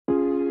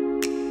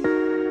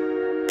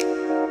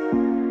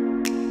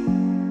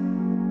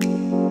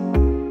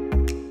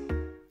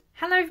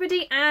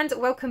everybody and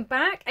welcome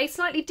back. A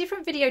slightly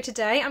different video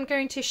today. I'm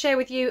going to share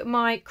with you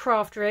my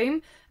craft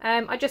room.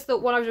 I just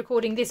thought while I was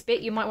recording this bit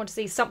you might want to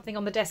see something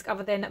on the desk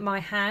other than my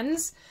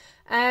hands.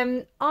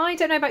 I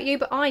don't know about you,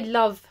 but I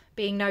love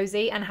being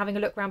nosy and having a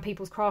look around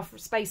people's craft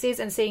spaces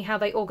and seeing how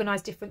they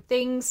organise different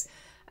things.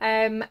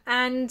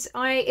 And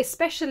I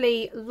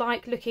especially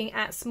like looking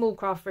at small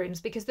craft rooms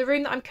because the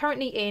room that I'm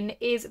currently in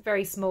is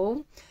very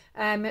small.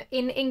 In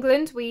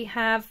England we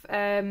have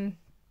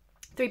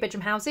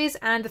 3-bedroom houses,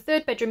 and the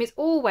third bedroom is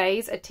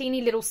always a teeny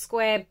little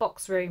square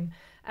box room.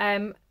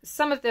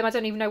 Some of them I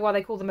don't even know why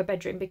they call them a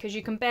bedroom, because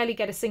you can barely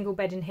get a single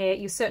bed in here.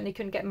 You certainly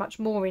couldn't get much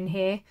more in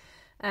here,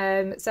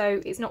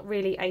 so it's not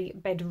really a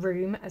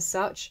bedroom as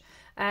such,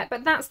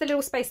 but that's the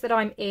little space that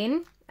I'm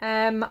in.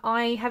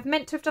 I have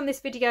meant to have done this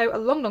video a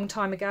long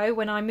time ago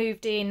when I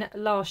moved in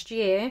last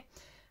year.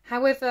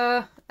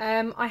 However,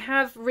 I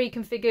have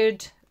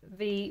reconfigured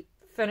the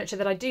furniture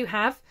that I do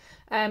have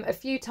a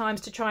few times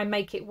to try and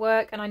make it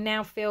work, and I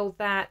now feel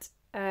that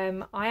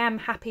I am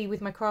happy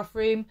with my craft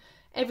room.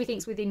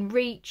 Everything's within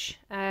reach,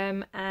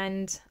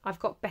 and I've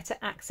got better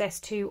access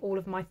to all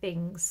of my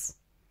things.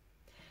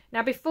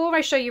 Now, before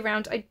I show you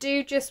around, I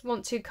do just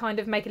want to kind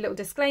of make a little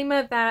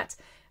disclaimer that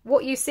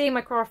what you see in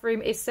my craft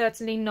room is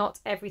certainly not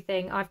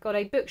everything. I've got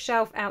a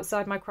bookshelf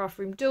outside my craft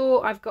room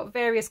door. I've got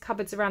various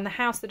cupboards around the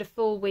house that are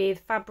full with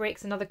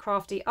fabrics and other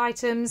crafty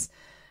items.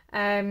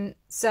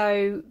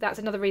 So that's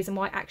another reason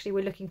why actually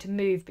we're looking to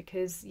move,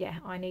 because yeah,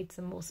 I need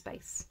some more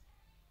space.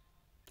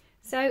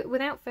 So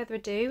without further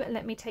ado,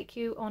 let me take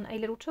you on a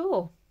little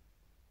tour.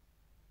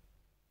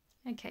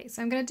 Okay,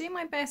 so I'm going to do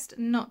my best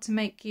not to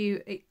make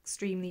you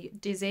extremely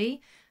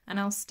dizzy, and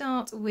I'll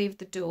start with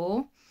the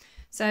door.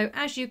 So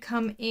as you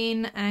come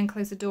in and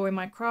close the door in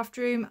my craft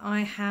room, I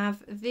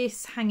have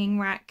this hanging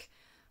rack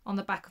on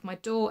the back of my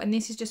door, and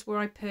this is just where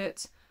I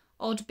put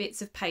odd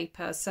bits of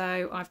paper.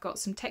 So I've got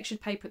some textured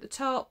paper at the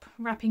top,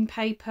 wrapping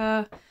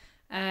paper,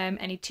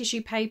 any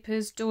tissue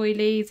papers,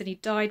 doilies, any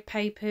dyed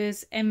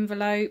papers,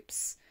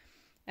 envelopes,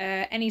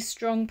 any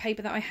strong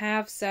paper that I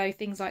have, so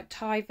things like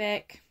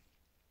Tyvek.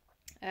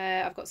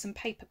 I've got some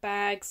paper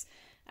bags,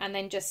 and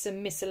then just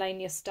some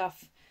miscellaneous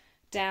stuff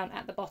down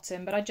at the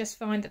bottom. But I just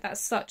find that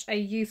that's such a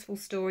useful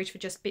storage for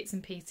just bits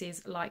and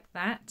pieces like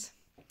that.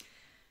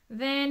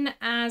 Then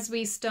as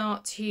we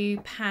start to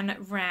pan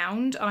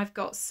round, I've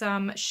got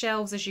some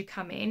shelves as you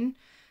come in.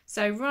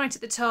 So right at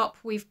the top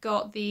we've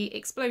got the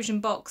explosion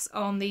box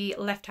on the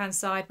left hand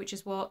side, which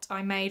is what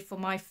I made for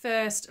my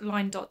first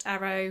line dot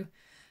arrow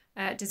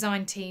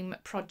design team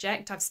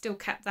project. I've still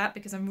kept that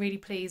because I'm really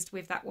pleased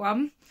with that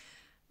one.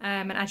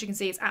 And as you can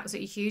see, it's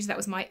absolutely huge. That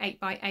was my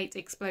 8x8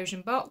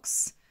 explosion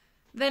box.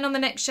 Then on the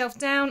next shelf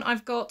down,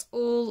 I've got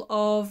all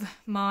of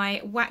my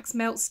wax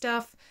melt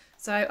stuff.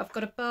 So I've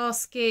got a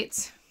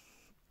basket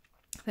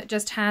that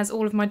just has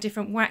all of my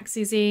different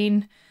waxes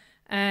in,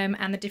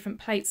 and the different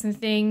plates and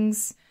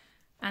things.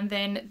 And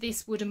then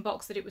this wooden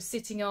box that it was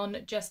sitting on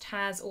just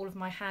has all of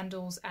my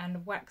handles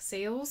and wax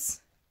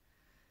seals.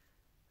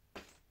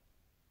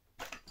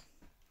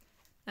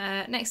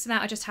 Next to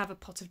that I just have a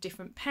pot of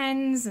different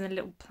pens and a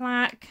little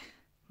plaque,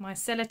 my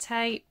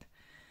sellotape.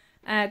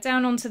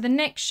 Down onto the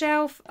next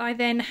shelf I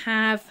then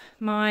have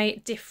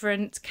my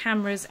different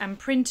cameras and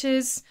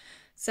printers.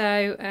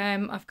 So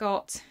I've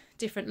got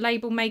different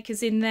label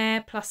makers in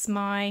there, plus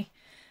my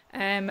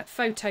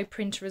photo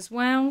printer as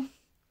well.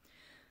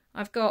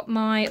 I've got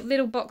my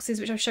little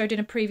boxes which I showed in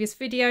a previous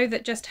video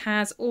that just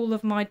has all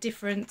of my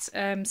different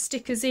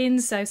stickers in.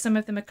 So some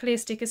of them are clear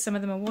stickers, some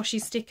of them are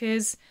washi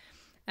stickers,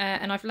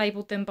 and I've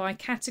labelled them by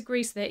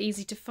category so they're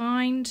easy to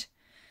find.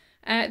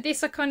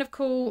 This I kind of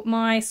call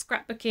my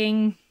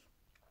scrapbooking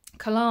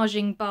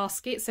collaging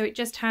basket, so it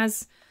just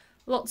has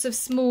lots of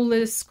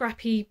smaller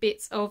scrappy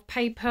bits of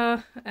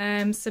paper,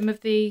 some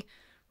of the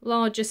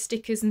larger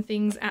stickers and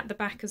things at the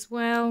back as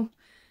well,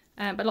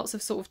 but lots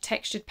of sort of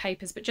textured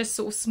papers, but just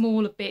sort of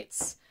smaller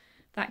bits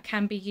that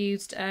can be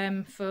used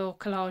for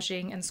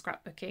collaging and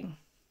scrapbooking.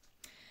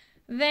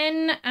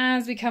 Then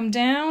as we come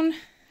down,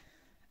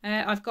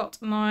 I've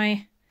got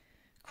my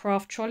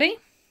craft trolley.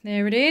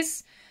 There it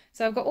is.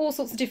 So I've got all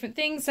sorts of different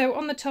things. So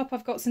on the top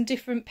I've got some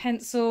different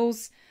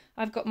pencils,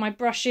 I've got my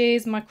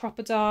brushes, my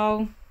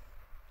crocodile,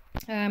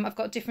 I've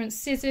got different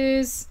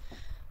scissors,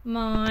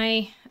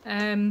 my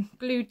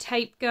glue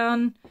tape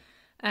gun,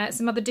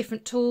 some other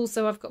different tools.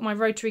 So I've got my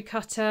rotary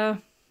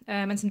cutter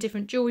and some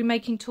different jewellery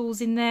making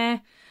tools in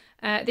there.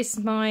 This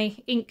is my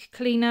ink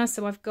cleaner,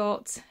 so I've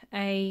got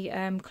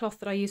a cloth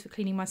that I use for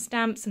cleaning my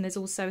stamps, and there's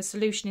also a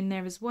solution in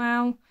there as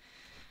well.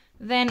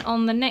 Then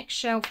on the next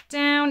shelf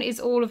down is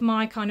all of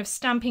my kind of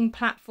stamping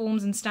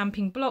platforms and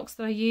stamping blocks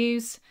that I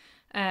use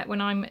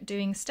when I'm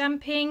doing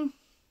stamping.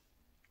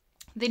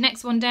 The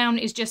next one down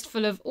is just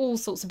full of all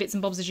sorts of bits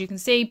and bobs, as you can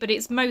see, but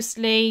it's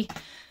mostly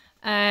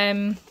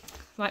like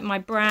my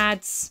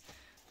brads,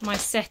 my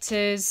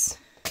setters,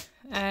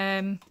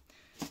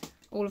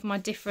 all of my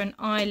different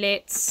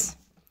eyelets,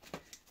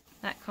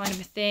 that kind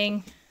of a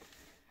thing.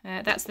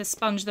 That's the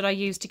sponge that I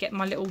use to get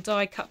my little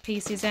die cut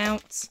pieces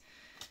out.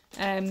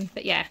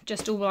 But yeah,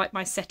 just all like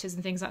my setters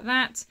and things like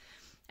that.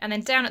 And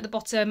then down at the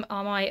bottom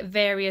are my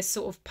various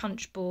sort of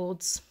punch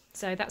boards.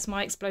 So that's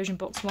my explosion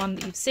box one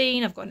that you've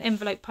seen. I've got an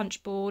envelope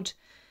punch board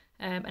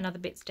and other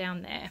bits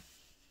down there.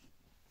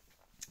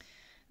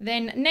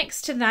 Then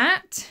next to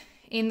that,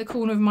 in the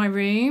corner of my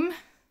room,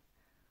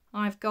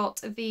 I've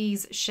got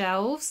these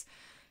shelves.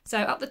 So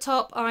up the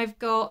top I've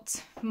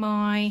got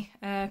my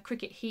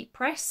Cricut heat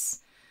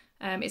press.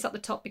 It's up the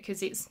top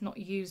because it's not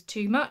used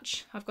too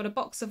much. I've got a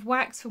box of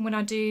wax from when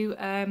I do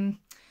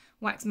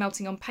wax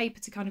melting on paper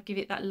to kind of give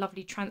it that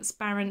lovely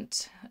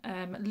transparent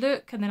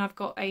look. And then I've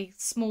got a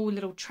small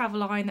little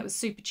travel iron that was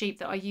super cheap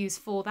that I use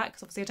for that,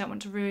 because obviously I don't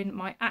want to ruin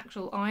my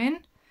actual iron.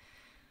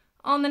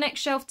 On the next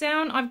shelf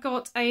down, I've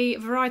got a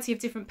variety of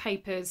different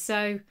papers.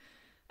 So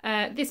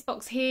this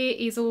box here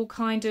is all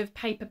kind of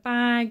paper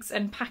bags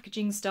and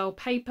packaging style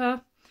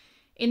paper.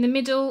 In the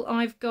middle,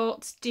 I've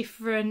got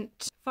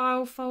different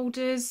file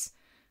folders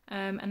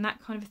and that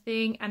kind of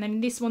thing. And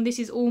then this one, this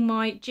is all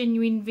my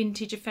genuine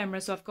vintage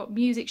ephemera. So I've got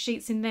music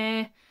sheets in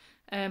there,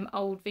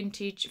 old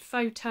vintage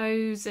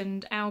photos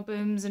and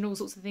albums and all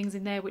sorts of things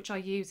in there, which I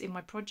use in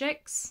my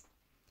projects.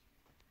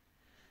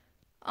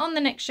 On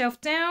the next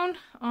shelf down,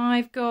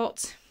 I've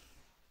got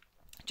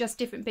just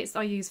different bits that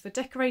I use for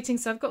decorating.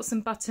 So I've got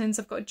some buttons.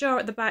 I've got a jar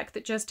at the back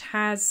that just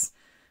has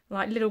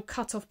like little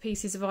cut off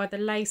pieces of either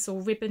lace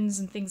or ribbons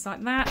and things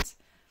like that.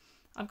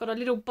 I've got a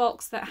little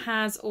box that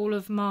has all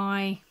of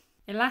my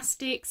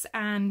elastics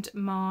and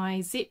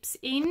my zips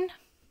in.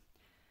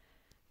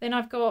 Then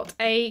I've got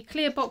a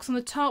clear box on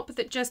the top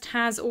that just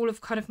has all of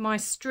kind of my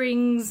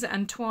strings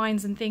and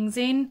twines and things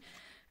in.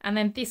 And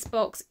then this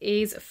box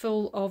is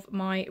full of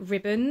my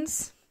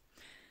ribbons.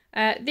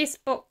 This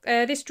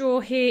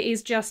drawer here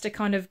is just a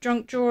kind of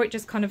junk drawer. It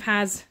just kind of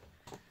has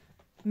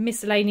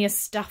miscellaneous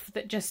stuff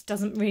that just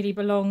doesn't really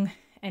belong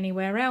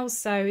anywhere else.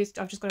 So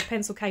I've just got a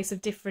pencil case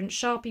of different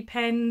Sharpie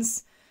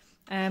pens.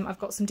 I've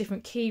got some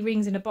different key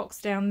rings in a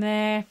box down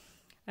there.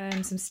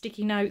 Some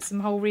sticky notes, some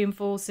hole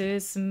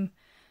reinforcers, some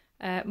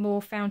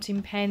more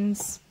fountain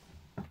pens.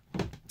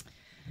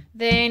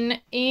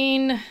 Then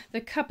in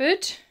the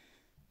cupboard,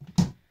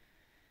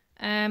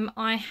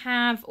 I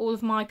have all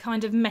of my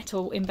kind of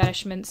metal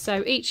embellishments.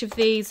 So each of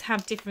these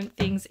have different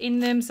things in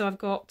them. So I've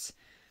got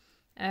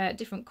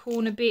different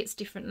corner bits,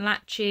 different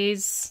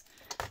latches.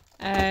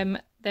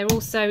 They're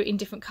also in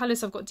different colours.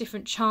 So I've got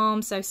different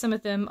charms. So some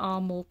of them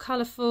are more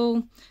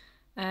colourful.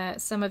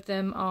 Some of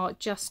them are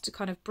just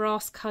kind of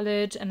brass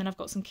coloured. And then I've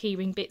got some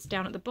keyring bits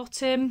down at the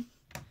bottom.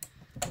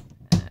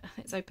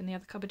 Let's open the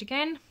other cupboard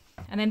again.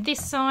 And then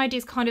this side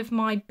is kind of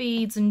my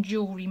beads and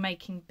jewellery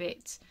making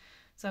bit.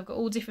 So I've got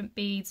all different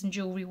beads and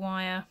jewellery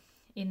wire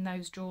in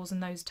those drawers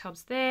and those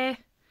tubs there.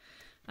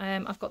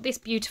 I've got this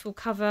beautiful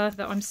cover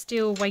that I'm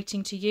still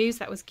waiting to use.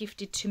 That was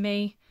gifted to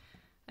me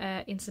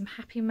in some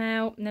Happy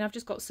Mail. And then I've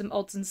just got some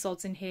odds and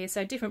sods in here.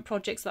 So different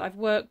projects that I've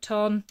worked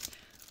on,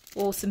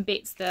 or some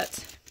bits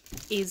that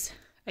is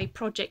a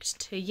project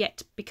to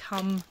yet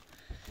become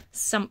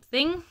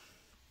something.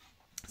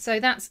 So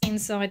that's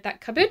inside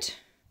that cupboard.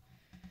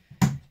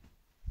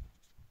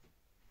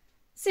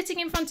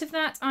 Sitting in front of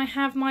that, I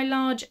have my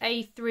large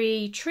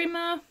A3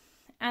 trimmer,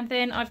 and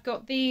then I've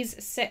got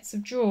these sets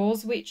of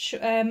drawers, which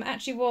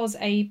actually was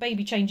a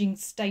baby changing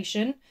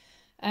station.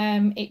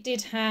 It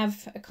did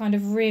have a kind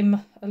of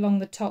rim along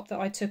the top that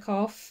I took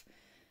off,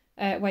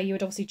 where you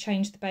would obviously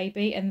change the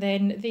baby, and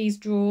then these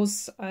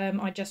drawers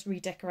I just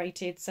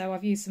redecorated. So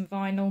I've used some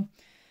vinyl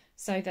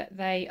so that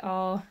they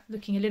are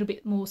looking a little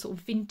bit more sort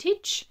of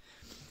vintage.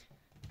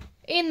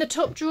 In the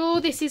top drawer,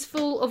 this is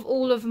full of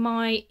all of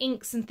my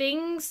inks and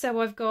things.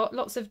 So I've got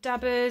lots of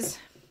dabbers.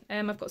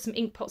 I've got some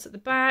ink pots at the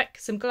back,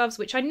 some gloves,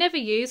 which I never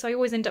use. I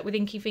always end up with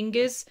inky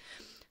fingers.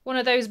 One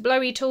of those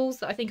blowy tools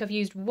that I think I've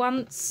used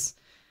once.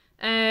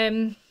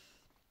 I've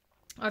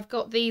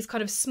got these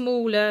kind of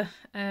smaller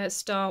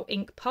style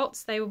ink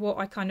pots. They were what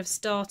I kind of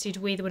started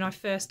with when I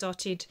first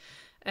started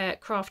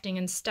crafting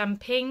and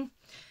stamping.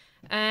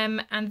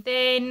 And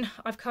then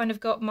I've kind of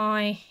got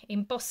my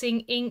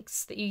embossing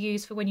inks that you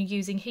use for when you're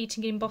using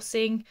heating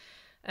embossing.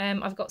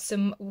 I've got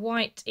some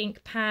white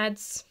ink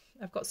pads.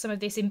 I've got some of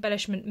this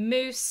embellishment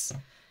mousse.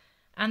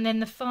 And then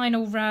the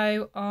final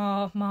row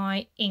are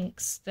my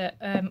inks that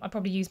I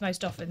probably use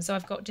most often. So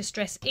I've got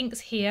Distress inks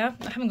here.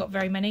 I haven't got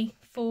very many,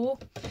 4.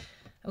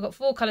 I've got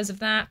 4 colours of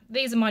that.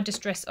 These are my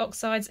Distress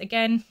oxides.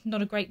 Again,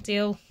 not a great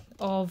deal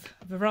of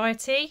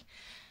variety.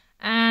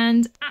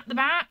 And at the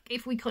back,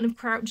 if we kind of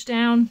crouch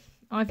down,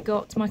 I've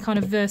got my kind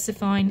of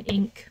VersaFine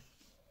ink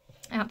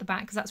out the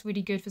back, because that's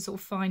really good for sort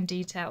of fine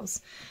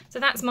details. So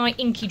that's my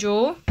inky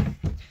drawer.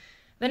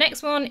 The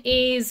next one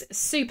is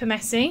super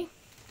messy.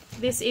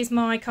 This is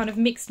my kind of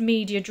mixed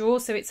media drawer.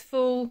 So it's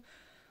full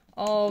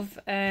of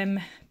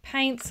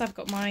paints. I've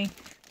got my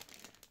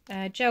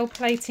gel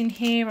plate in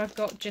here. I've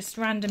got just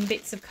random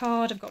bits of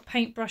card. I've got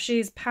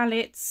paintbrushes,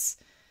 palettes,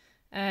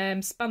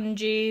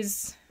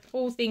 sponges,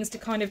 all things to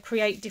kind of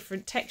create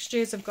different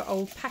textures. I've got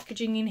old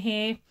packaging in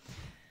here.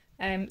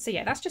 So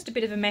yeah, that's just a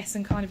bit of a mess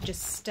and kind of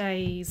just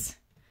stays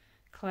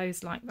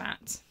closed like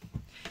that.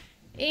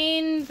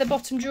 In the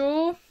bottom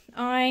drawer,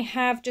 I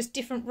have just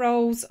different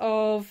rolls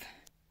of,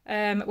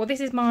 well,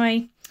 this is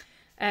my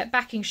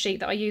backing sheet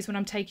that I use when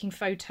I'm taking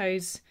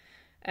photos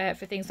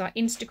for things like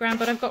Instagram,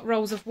 but I've got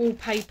rolls of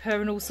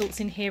wallpaper and all sorts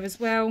in here as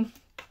well,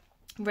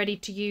 ready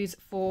to use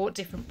for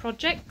different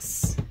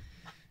projects.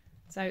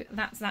 So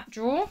that's that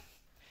drawer.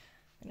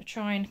 I'm going to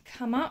try and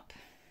come up.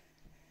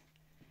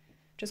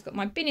 Just got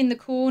my bin in the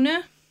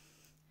corner.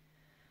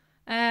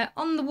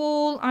 On the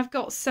wall I've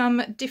got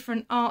some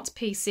different art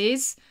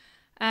pieces.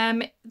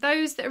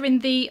 Those that are in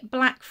the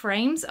black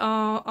frames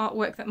are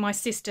artwork that my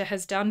sister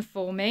has done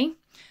for me.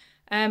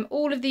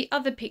 All of the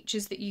other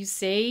pictures that you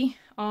see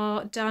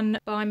are done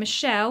by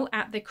Michelle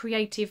at the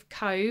Creative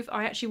Cove.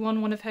 I actually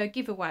won one of her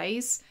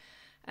giveaways,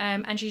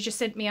 and she just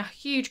sent me a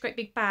huge great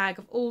big bag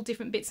of all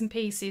different bits and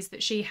pieces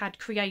that she had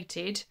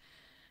created.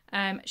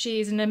 She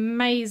is an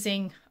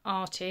amazing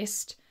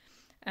artist,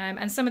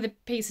 and some of the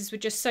pieces were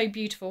just so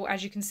beautiful,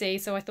 as you can see,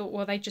 so I thought,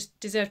 well, they just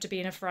deserve to be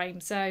in a frame,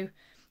 so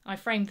I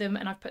framed them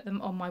and I've put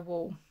them on my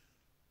wall.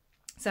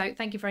 So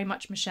thank you very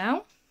much,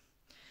 Michelle.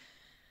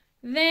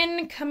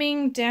 Then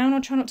coming down,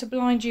 I'll try not to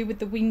blind you with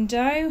the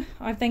window,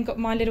 I've then got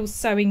my little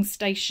sewing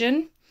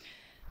station.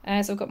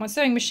 So I've got my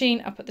sewing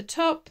machine up at the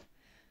top.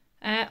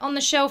 On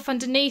the shelf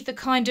underneath are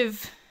kind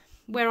of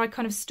where I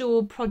kind of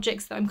store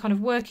projects that I'm kind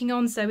of working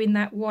on. So in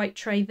that white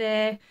tray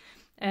there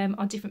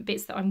are different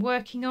bits that I'm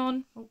working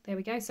on. Oh, there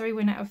we go. Sorry,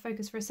 went out of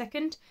focus for a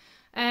second.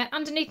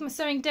 Underneath my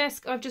sewing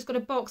desk, I've just got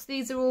a box.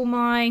 These are all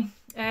my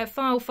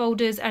file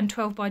folders and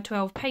 12 by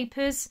 12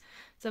 papers.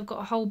 So I've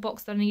got a whole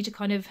box that I need to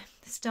kind of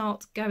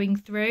start going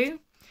through.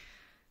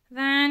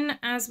 Then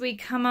as we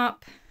come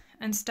up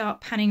and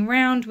start panning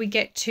around, we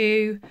get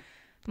to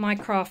my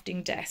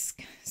crafting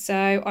desk.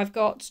 So I've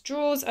got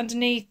drawers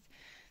underneath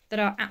that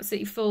are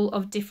absolutely full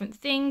of different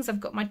things. I've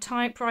got my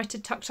typewriter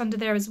tucked under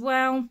there as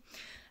well.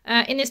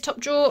 In this top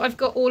drawer, I've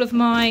got all of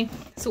my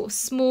sort of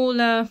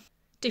smaller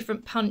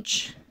different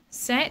punch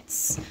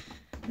sets.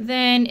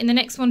 Then in the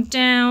next one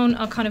down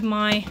are kind of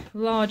my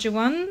larger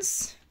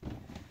ones.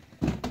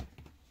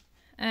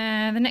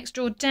 The next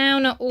drawer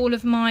down are all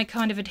of my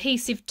kind of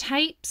adhesive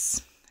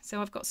tapes.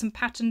 So I've got some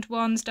patterned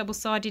ones,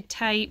 double-sided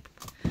tape,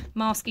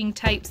 masking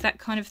tapes, that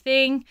kind of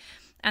thing.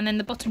 And then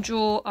the bottom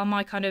drawer are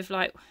my kind of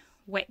like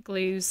wet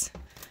glues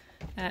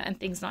and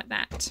things like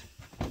that.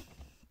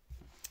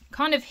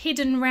 Kind of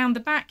hidden around the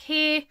back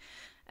here,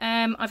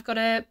 I've got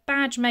a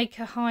badge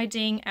maker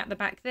hiding at the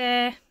back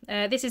there.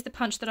 This is the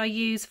punch that I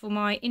use for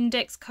my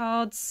index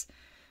cards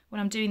when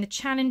I'm doing the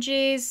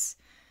challenges.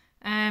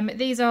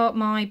 These are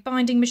my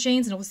binding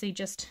machines, and obviously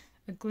just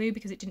a glue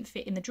because it didn't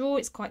fit in the drawer,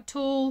 it's quite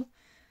tall.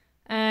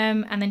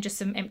 And then just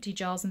some empty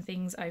jars and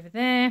things over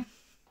there.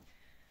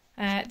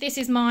 This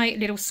is my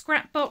little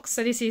scrap box.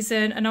 So this is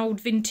an old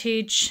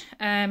vintage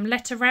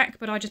letter rack,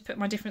 but I just put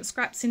my different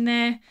scraps in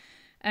there.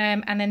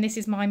 And then this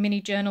is my mini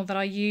journal that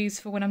I use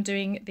for when I'm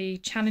doing the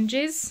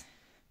challenges.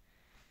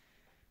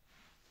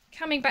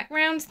 Coming back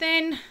round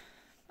then,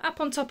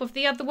 up on top of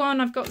the other one,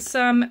 I've got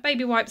some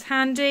baby wipes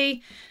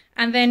handy.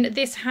 And then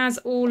this has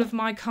all of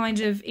my kind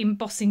of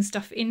embossing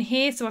stuff in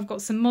here. So I've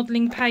got some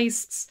modelling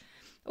pastes,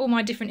 all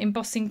my different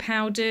embossing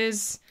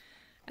powders.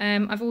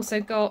 I've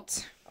also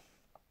got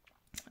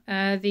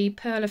the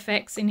Pearl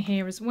Effects in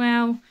here as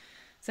well.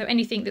 So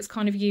anything that's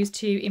kind of used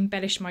to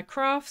embellish my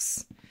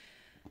crafts.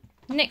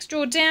 Next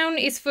drawer down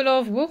is full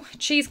of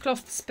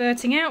cheesecloth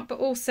spurting out, but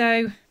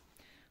also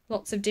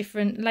lots of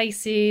different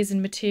laces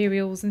and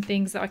materials and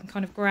things that I can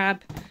kind of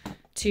grab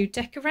to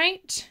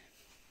decorate.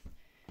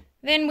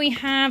 Then we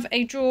have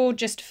a drawer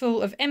just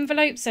full of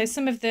envelopes. So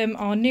some of them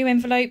are new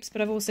envelopes,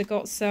 but I've also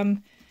got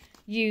some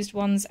used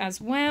ones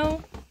as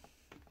well.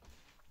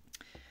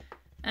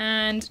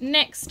 And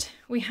next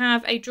we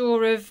have a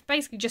drawer of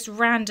basically just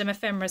random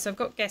ephemera. So I've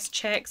got guest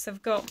checks,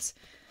 I've got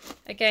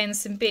again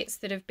some bits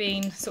that have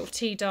been sort of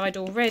tea dyed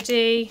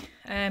already,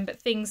 but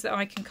things that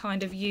I can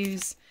kind of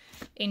use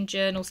in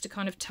journals to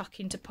kind of tuck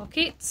into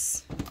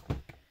pockets.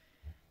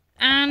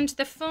 And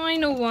the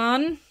final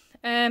one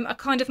are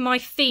kind of my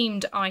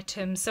themed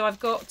items. So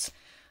I've got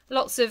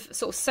lots of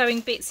sort of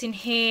sewing bits in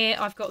here,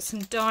 I've got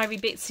some diary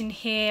bits in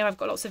here, I've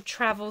got lots of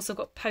travels, I've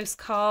got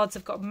postcards,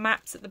 I've got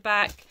maps at the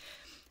back.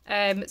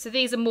 So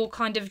these are more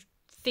kind of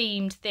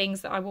themed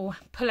things that I will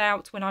pull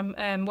out when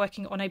I'm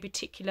working on a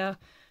particular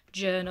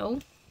journal.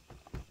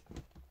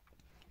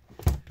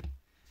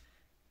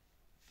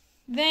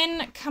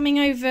 Then coming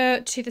over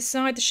to the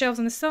side, the shelves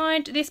on the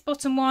side, this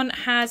bottom one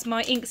has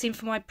my inks in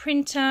for my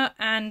printer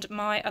and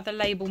my other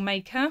label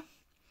maker.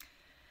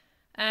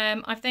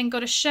 I've then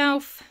got a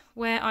shelf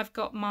where I've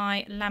got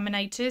my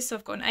laminators, so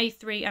I've got an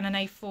A3 and an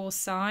A4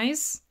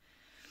 size.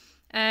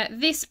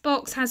 This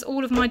box has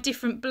all of my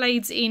different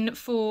blades in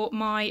for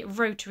my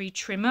rotary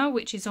trimmer,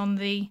 which is on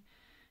the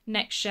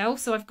next shelf.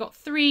 So I've got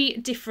 3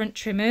 different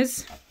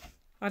trimmers.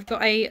 I've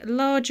got a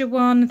larger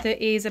one that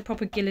is a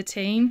proper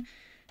guillotine.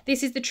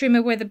 This is the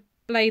trimmer where the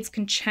blades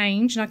can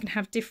change and I can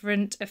have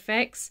different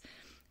effects.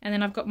 And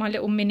then I've got my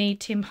little mini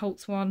Tim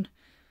Holtz one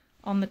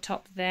on the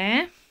top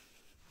there.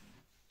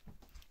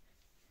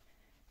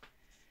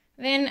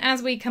 Then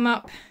as we come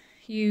up,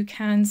 you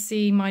can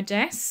see my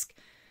desk.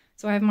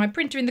 So I have my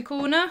printer in the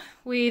corner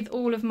with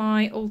all of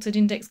my altered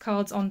index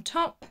cards on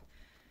top.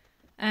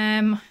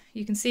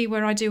 You can see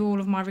where I do all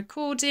of my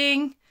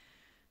recording.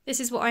 This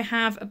is what I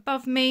have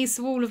above me,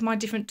 so all of my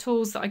different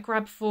tools that I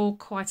grab for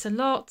quite a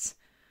lot.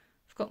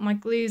 I've got my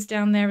glues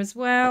down there as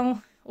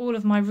well, all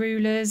of my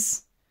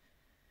rulers.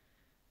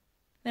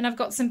 Then I've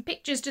got some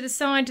pictures to the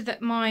side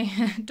that my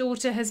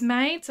daughter has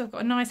made. So I've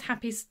got a nice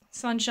happy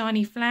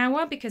sunshiny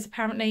flower, because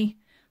apparently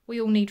we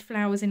all need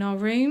flowers in our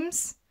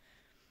rooms.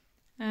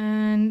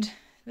 And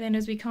then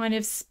as we kind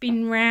of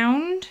spin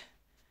round,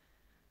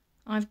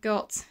 I've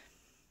got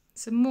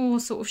some more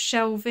sort of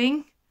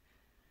shelving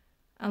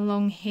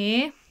along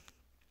here.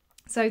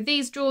 So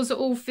these drawers are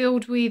all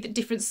filled with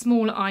different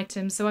smaller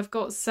items. So I've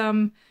got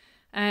some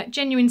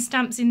genuine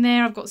stamps in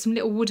there. I've got some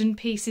little wooden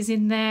pieces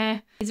in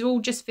there. These are all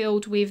just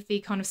filled with the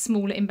kind of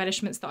smaller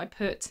embellishments that I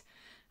put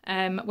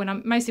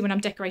mostly when I'm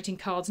decorating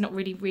cards, not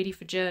really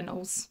for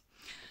journals.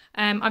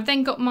 I've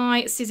then got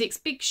my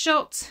Sizzix Big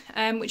Shot,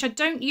 which I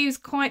don't use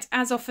quite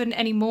as often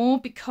anymore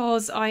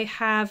because I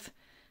have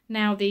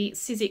now the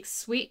Sizzix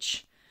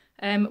switch,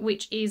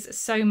 which is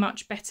so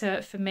much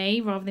better for me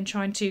rather than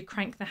trying to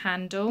crank the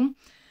handle.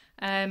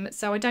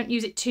 So I don't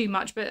use it too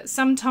much, but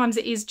sometimes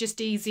it is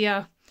just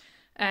easier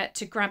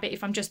to grab it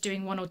if I'm just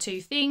doing one or two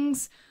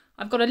things.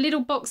 I've got a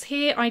little box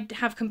here. I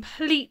have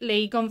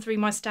completely gone through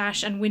my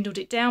stash and windled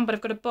it down, but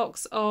I've got a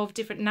box of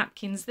different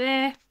napkins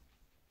there.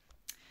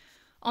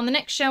 On the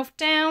next shelf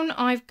down,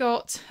 I've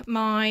got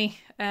my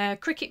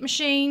Cricut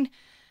machine,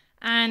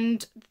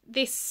 and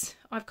this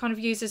I've kind of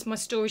used as my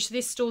storage. So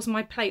this stores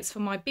my plates for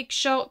my Big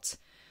Shot,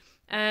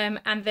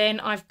 and then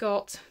I've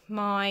got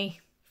my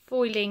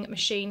foiling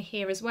machine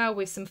here as well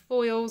with some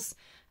foils,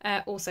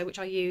 also which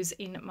I use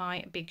in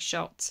my Big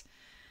Shot.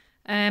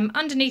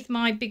 Underneath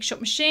my Big Shot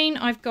machine,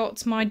 I've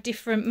got my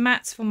different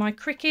mats for my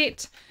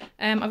Cricut.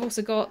 I've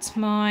also got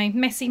my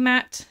messy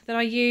mat that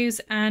I use,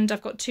 and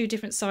I've got two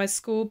different size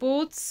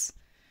scoreboards.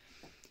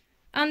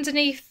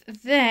 Underneath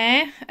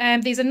there,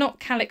 these are not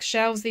Calyx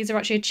shelves, these are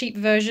actually a cheap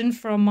version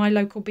from my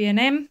local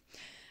B&M,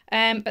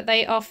 but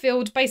they are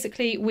filled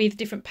basically with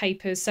different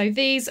papers. So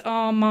these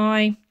are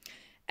my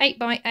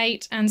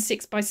 8x8 and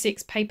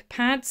 6x6 paper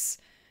pads.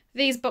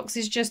 These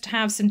boxes just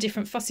have some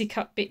different fussy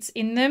cut bits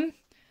in them.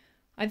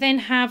 I then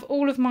have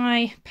all of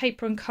my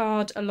paper and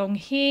card along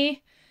here.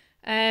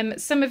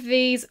 Some of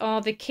these are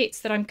the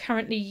kits that I'm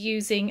currently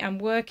using and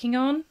working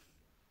on.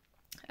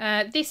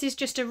 This is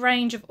just a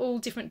range of all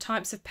different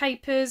types of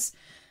papers.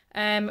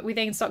 We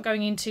then start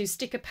going into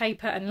sticker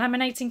paper and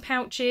laminating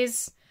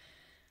pouches.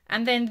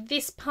 And then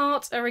this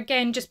part are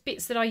again just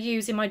bits that I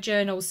use in my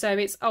journal. So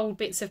it's old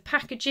bits of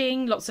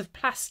packaging, lots of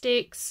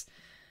plastics,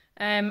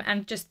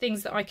 and just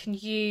things that I can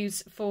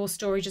use for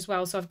storage as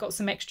well. So I've got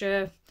some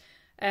extra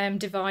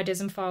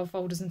dividers and file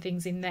folders and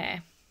things in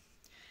there.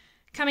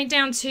 Coming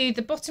down to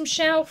the bottom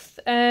shelf,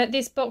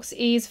 this box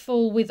is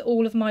full with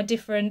all of my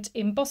different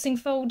embossing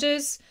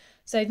folders.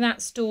 So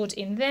that's stored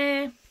in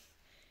there.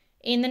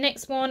 In the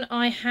next one,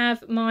 I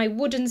have my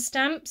wooden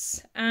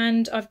stamps,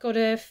 and I've got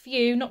a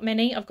few, not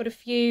many, I've got a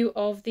few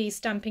of the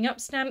Stampin' Up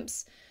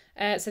stamps.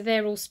 So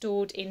they're all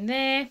stored in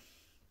there.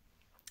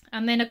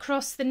 And then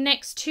across the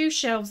next two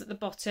shelves at the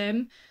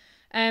bottom,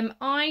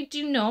 I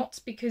do not,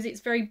 because it's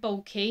very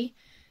bulky,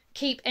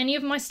 keep any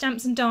of my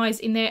stamps and dies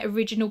in their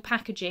original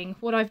packaging.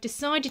 What I've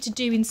decided to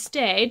do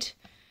instead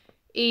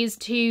is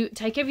to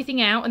take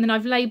everything out, and then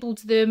I've labelled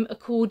them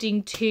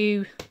according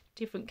to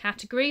different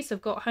categories. So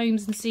I've got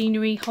homes and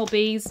scenery,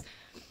 hobbies,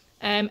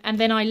 and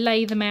then I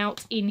lay them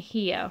out in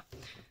here.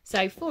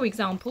 So for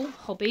example,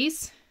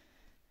 hobbies,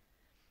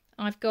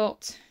 I've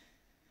got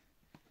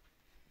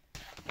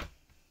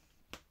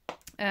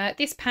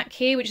this pack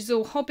here, which is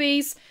all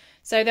hobbies.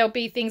 So there'll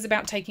be things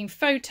about taking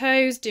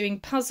photos, doing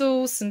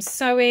puzzles, some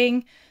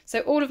sewing. So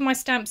all of my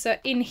stamps are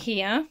in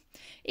here.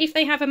 If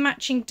they have a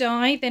matching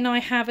die, then I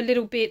have a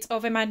little bit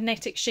of a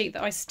magnetic sheet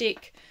that I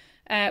stick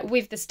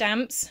with the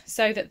stamps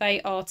so that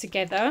they are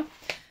together.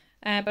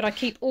 But I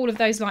keep all of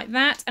those like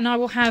that, and I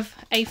will have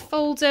a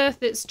folder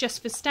that's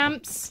just for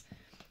stamps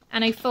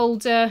and a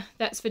folder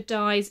that's for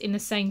dies in the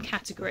same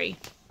category.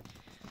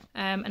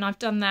 And I've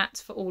done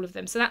that for all of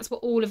them. So that's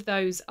what all of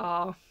those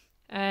are.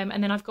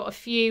 And then I've got a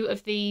few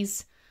of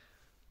these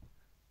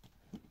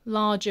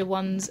larger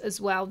ones as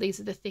well.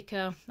 These are the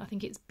thicker, I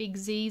think it's Big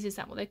Z's, is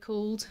that what they're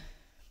called?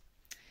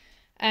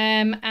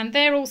 And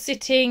they're all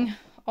sitting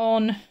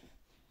on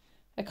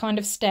a kind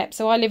of step.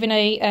 So I live in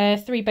a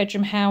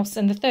 3-bedroom house,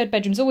 and the 3rd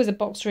bedroom is always a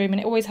box room, and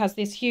it always has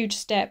this huge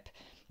step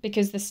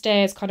because the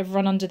stairs kind of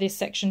run under this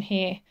section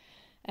here,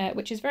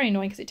 which is very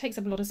annoying because it takes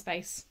up a lot of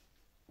space.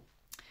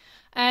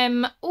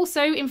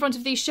 Also in front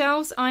of these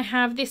shelves I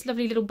have this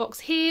lovely little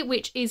box here,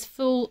 which is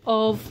full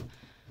of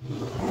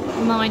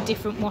my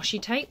different washi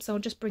tapes. I'll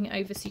just bring it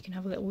over so you can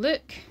have a little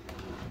look.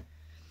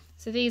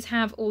 So these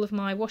have all of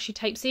my washi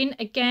tapes in.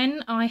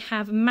 Again, I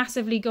have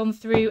massively gone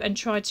through and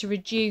tried to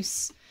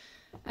reduce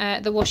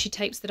the washi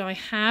tapes that I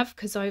have,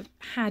 because I've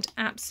had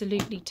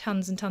absolutely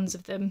tons and tons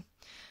of them.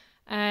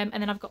 And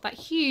then I've got that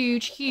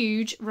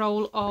huge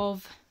roll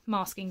of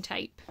masking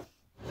tape.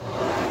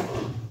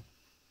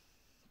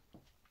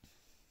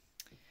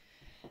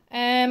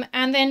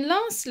 And then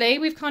lastly,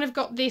 we've kind of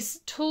got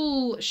this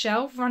tool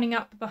shelf running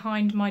up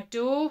behind my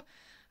door.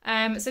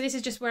 So this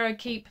is just where I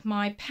keep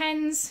my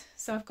pens.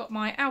 So I've got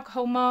my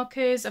alcohol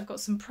markers, I've got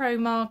some pro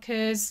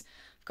markers,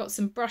 I've got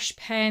some brush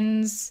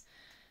pens,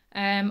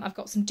 I've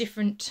got some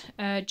different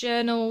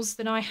journals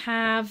that I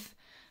have.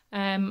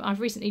 I've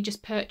recently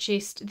just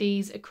purchased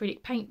these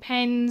acrylic paint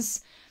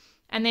pens.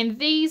 And then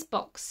these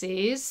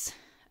boxes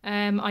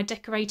I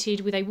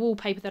decorated with a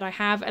wallpaper that I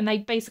have, and they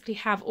basically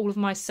have all of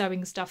my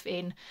sewing stuff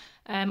in.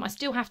 I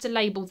still have to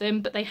label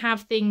them, but they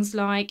have things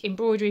like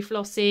embroidery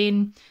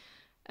flossing,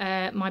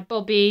 my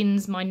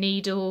bobbins, my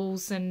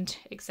needles, and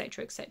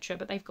etc, etc.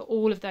 But they've got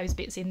all of those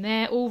bits in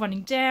there, all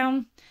running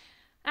down.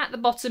 At the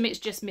bottom it's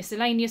just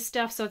miscellaneous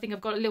stuff, so I think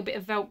I've got a little bit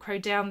of Velcro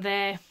down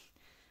there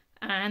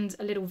and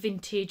a little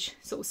vintage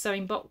sort of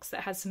sewing box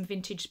that has some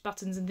vintage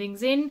buttons and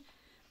things in.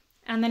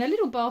 And then a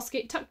little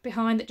basket tucked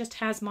behind that just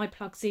has my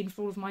plugs in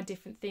for all of my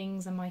different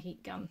things and my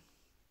heat gun.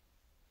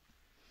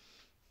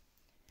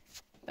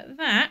 But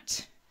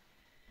that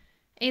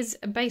is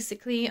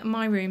basically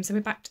my room, so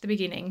we're back to the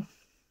beginning.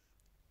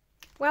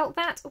 Well,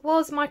 that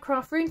was my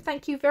craft room.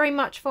 Thank you very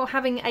much for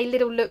having a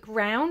little look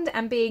round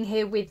and being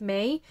here with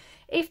me.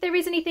 If there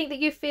is anything that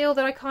you feel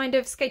that I kind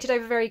of skated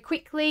over very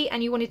quickly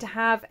and you wanted to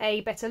have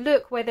a better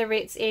look, whether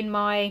it's in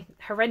my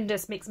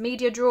horrendous mixed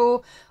media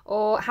drawer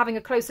or having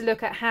a closer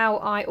look at how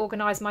I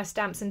organise my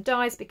stamps and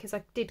dies, because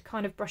I did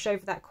kind of brush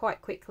over that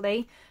quite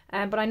quickly,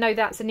 but I know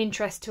that's an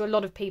interest to a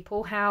lot of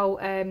people, how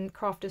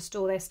crafters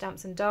store their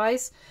stamps and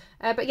dies.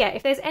 But yeah,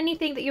 if there's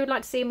anything that you would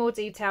like to see in more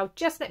detail,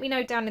 just let me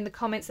know down in the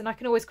comments and I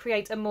can always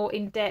create a more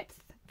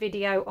in-depth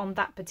video on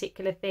that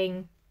particular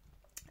thing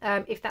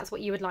if that's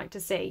what you would like to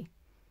see.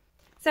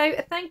 So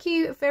thank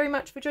you very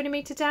much for joining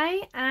me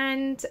today,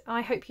 and I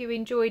hope you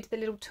enjoyed the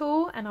little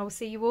tour, and I will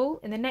see you all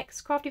in the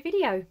next crafty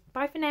video.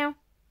 Bye for now.